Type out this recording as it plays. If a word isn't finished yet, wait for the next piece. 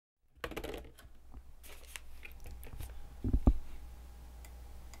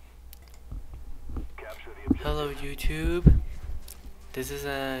Hello YouTube, this is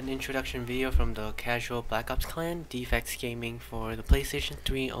an introduction video from the casual Black Ops clan, DefectsGaming for the PlayStation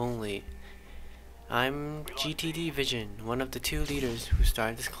 3 only. I'm GTD-Vision, one of the two leaders who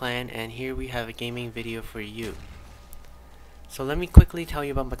started this clan, and here we have a gaming video for you. So let me quickly tell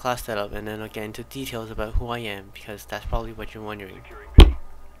you about my class setup and then I'll get into details about who I am, because that's probably what you're wondering.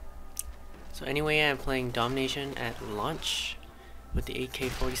 So anyway, I'm playing Domination at launch with the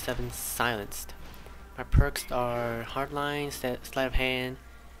AK-47 silenced. My perks are Hardline, Sleight of Hand,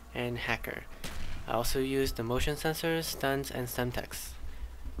 and Hacker. I also use the motion sensors, stuns, and Semtex.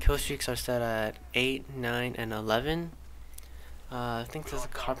 Kill streaks are set at 8, 9, and 11. I think there's a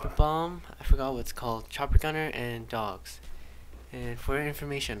Carpet Bomb, I forgot what it's called, Chopper Gunner, and Dogs. And for your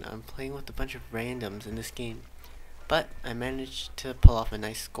information, I'm playing with a bunch of randoms in this game, but I managed to pull off a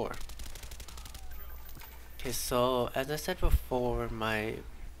nice score. Okay, so as I said before, my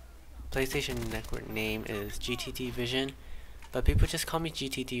PlayStation Network name is GTD-Vision, but people just call me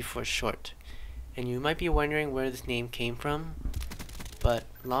GTD for short. And you might be wondering where this name came from, but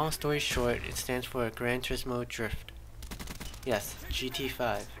long story short, it stands for Gran Turismo Drift. Yes,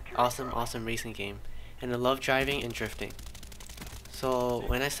 GT5. Awesome racing game. And I love driving and drifting. So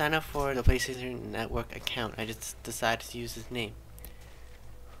when I signed up for the PlayStation Network account, I just decided to use this name.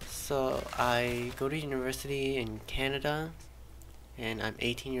 So I go to university in Canada, and I'm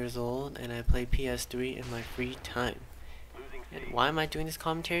 18 years old, and I play PS3 in my free time. And why am I doing this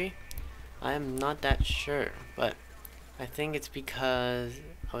commentary? I am not that sure, but I think it's because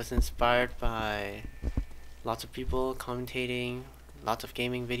I was inspired by lots of people commentating, lots of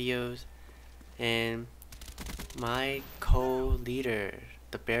gaming videos, and my co-leader,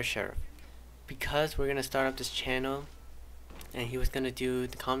 the Bear Sheriff. Because we're gonna start up this channel, and he was gonna do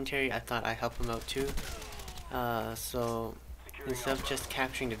the commentary, I thought I'd help him out too. So instead of just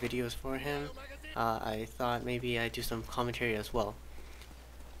capturing the videos for him, I thought maybe I'd do some commentary as well.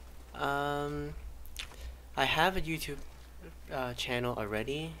 I have a YouTube channel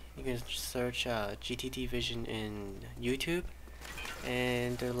already. You can search GTD-Vision in YouTube,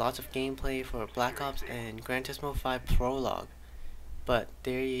 and there are lots of gameplay for Black Ops and Gran Turismo 5 Prologue, but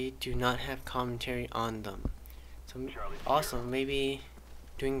they do not have commentary on them. So also, maybe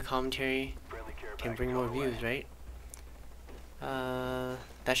doing a commentary can bring more views, right?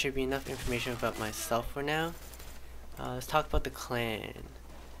 That should be enough information about myself for now. Let's talk about the clan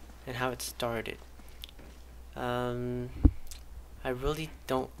and how it started. I really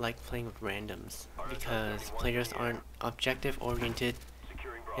don't like playing with randoms because players aren't objective oriented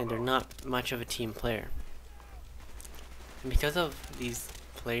and they're not much of a team player. And because of these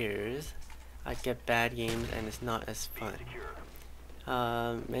players, I get bad games and it's not as fun.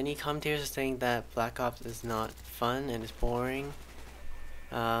 Many commentators are saying that Black Ops is not fun and it's boring.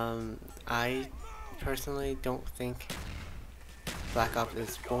 I personally don't think Black Ops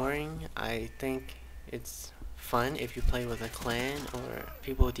is boring. I think it's fun if you play with a clan or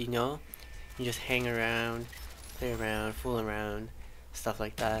people that you know. You just hang around, play around, fool around, stuff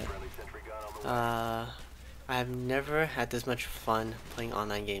like that. I've never had this much fun playing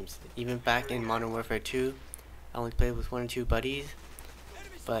online games. Even back in Modern Warfare 2, I only played with 1 or 2 buddies,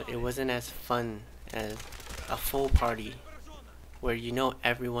 but it wasn't as fun as a full party where you know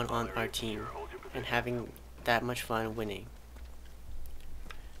everyone on our team and having that much fun winning.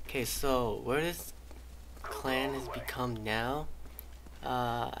 Okay, so where this clan has become now,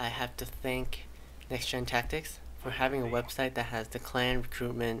 I have to thank Next Gen Tactics for having a website that has the clan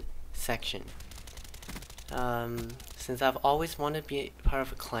recruitment section. Since I've always wanted to be part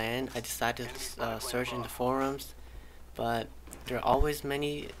of a clan, I decided to search in the forums, but there are always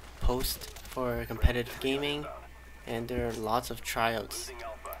many posts for competitive gaming, and there are lots of tryouts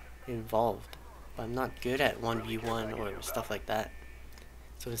involved, but I'm not good at 1v1 or stuff like that.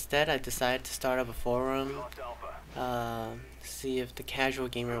 So instead I decided to start up a forum, see if the casual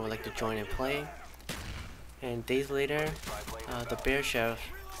gamer would like to join and play. And days later, the Bear Sheriff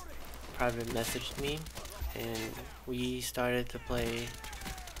private messaged me, and we started to play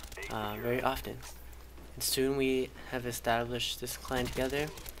very often. And soon we have established this clan together,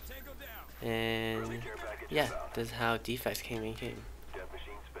 and yeah, this is how DefectsGaming came.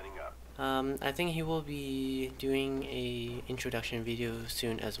 I think he will be doing a introduction video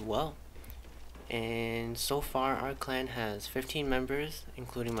soon as well. And so far our clan has 15 members,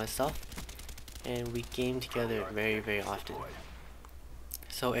 including myself, and we game together very often.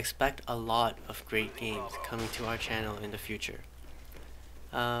 So expect a lot of great games coming to our channel in the future.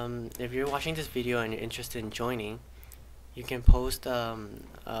 If you're watching this video and you're interested in joining, you can post a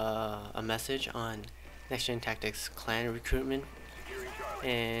message on Next Gen Tactics clan recruitment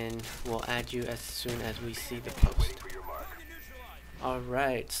and we'll add you as soon as we see the post.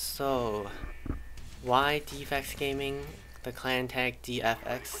 Alright, so why DefectsGaming, the clan tag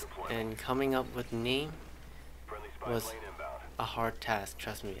DFX, and coming up with a name was a hard task,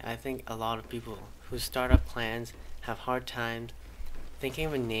 trust me. I think a lot of people who start up clans have hard times thinking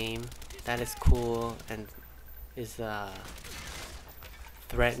of a name that is cool and is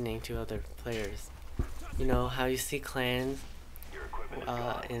threatening to other players. You know how you see clans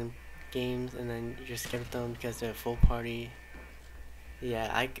in games and then you just skip them because they're a full party. Yeah,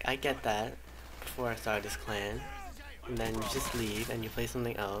 I get that before I started this clan, and then you just leave and you play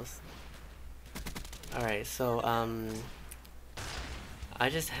something else. Alright, so I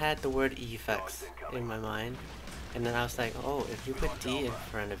just had the word effects in my mind, and then I was like, oh, if you put D in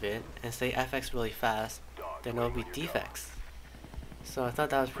front of it and say FX really fast, then it'll be defects. So I thought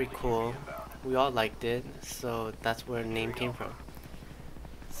that was pretty cool. We all liked it, so that's where the name came from.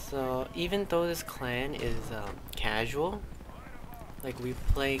 So even though this clan is casual, like we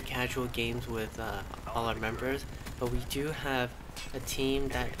play casual games with all our members, but we do have a team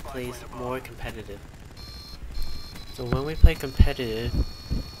that plays more competitive. So when we play competitive,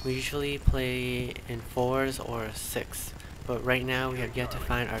 we usually play in 4s or 6, but right now we have yet to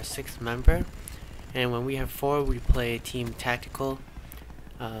find our 6th member. And when we have 4, we play team tactical,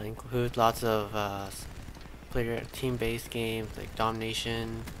 include lots of player team-based games like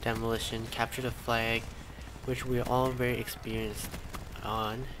Domination, Demolition, Capture the Flag, which we are all very experienced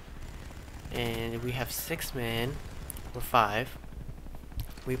on. And we have 6 man or 5.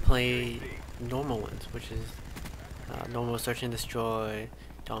 We play normal ones, which is normal search and destroy,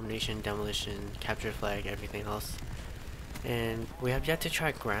 Domination, Demolition, Capture the Flag, everything else. And we have yet to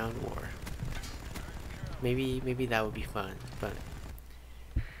try ground war. Maybe that would be fun, but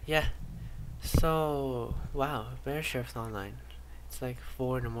yeah. So wow, Bear Sheriff's online. It's like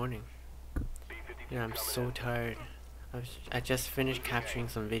 4 in the morning. And I'm so tired. I just finished capturing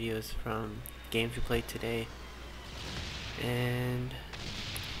some videos from games we played today, and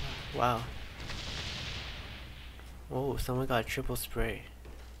wow. Oh, someone got a triple spray.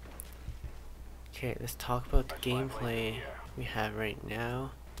 Okay, let's talk about the gameplay we have right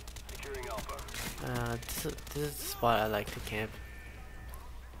now. This is the spot I like to camp.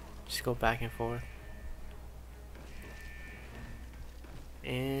 Just go back and forth.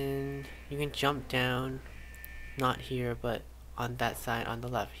 And you can jump down, not here, but on that side, on the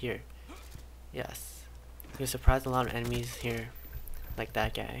left, here. Yes. You'll surprise a lot of enemies here, like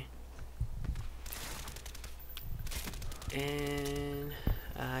that guy. And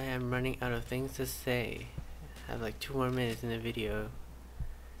I am running out of things to say. I have like 2 more minutes in the video.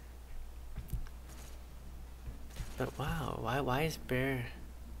 But wow, why is Bear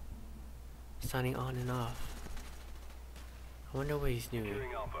signing on and off? I wonder what he's doing.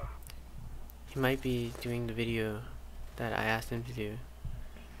 He might be doing the video that I asked him to do.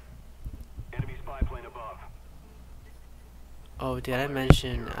 Enemy spy plane above. Oh, did I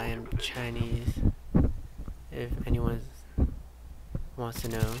mention I am Chinese? If anyone wants to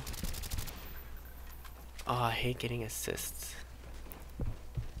know. Oh, I hate getting assists.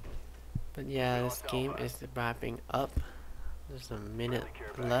 But yeah, this game is wrapping up. There's a minute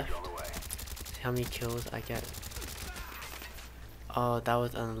left. See how many kills I get. Oh, that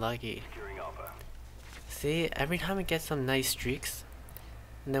was unlucky. See, every time I get some nice streaks,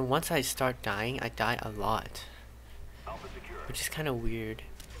 and then once I start dying, I die a lot. Which is kind of weird.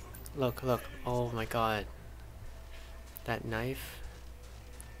 Look, look. Oh my god. That knife.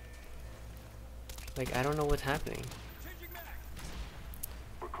 Like, I don't know what's happening.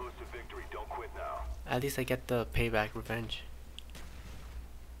 We're close to victory. Don't quit now. At least I get the payback revenge.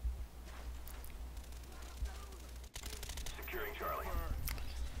 Securing Charlie.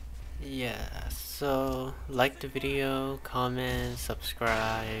 Yeah, so like the video, comment,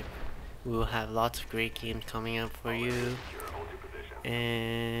 subscribe. We will have lots of great games coming up for you.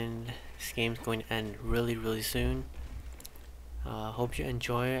 And this game's going to end really soon. Hope you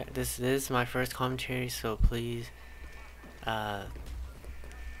enjoy it. This is my first commentary, so please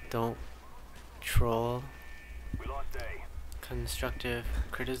don't troll. We lost A. Constructive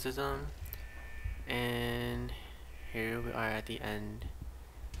criticism. And here we are at the end.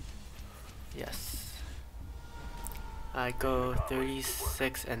 Yes. I go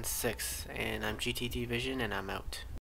 36 and 6, and I'm GTD-Vision, and I'm out.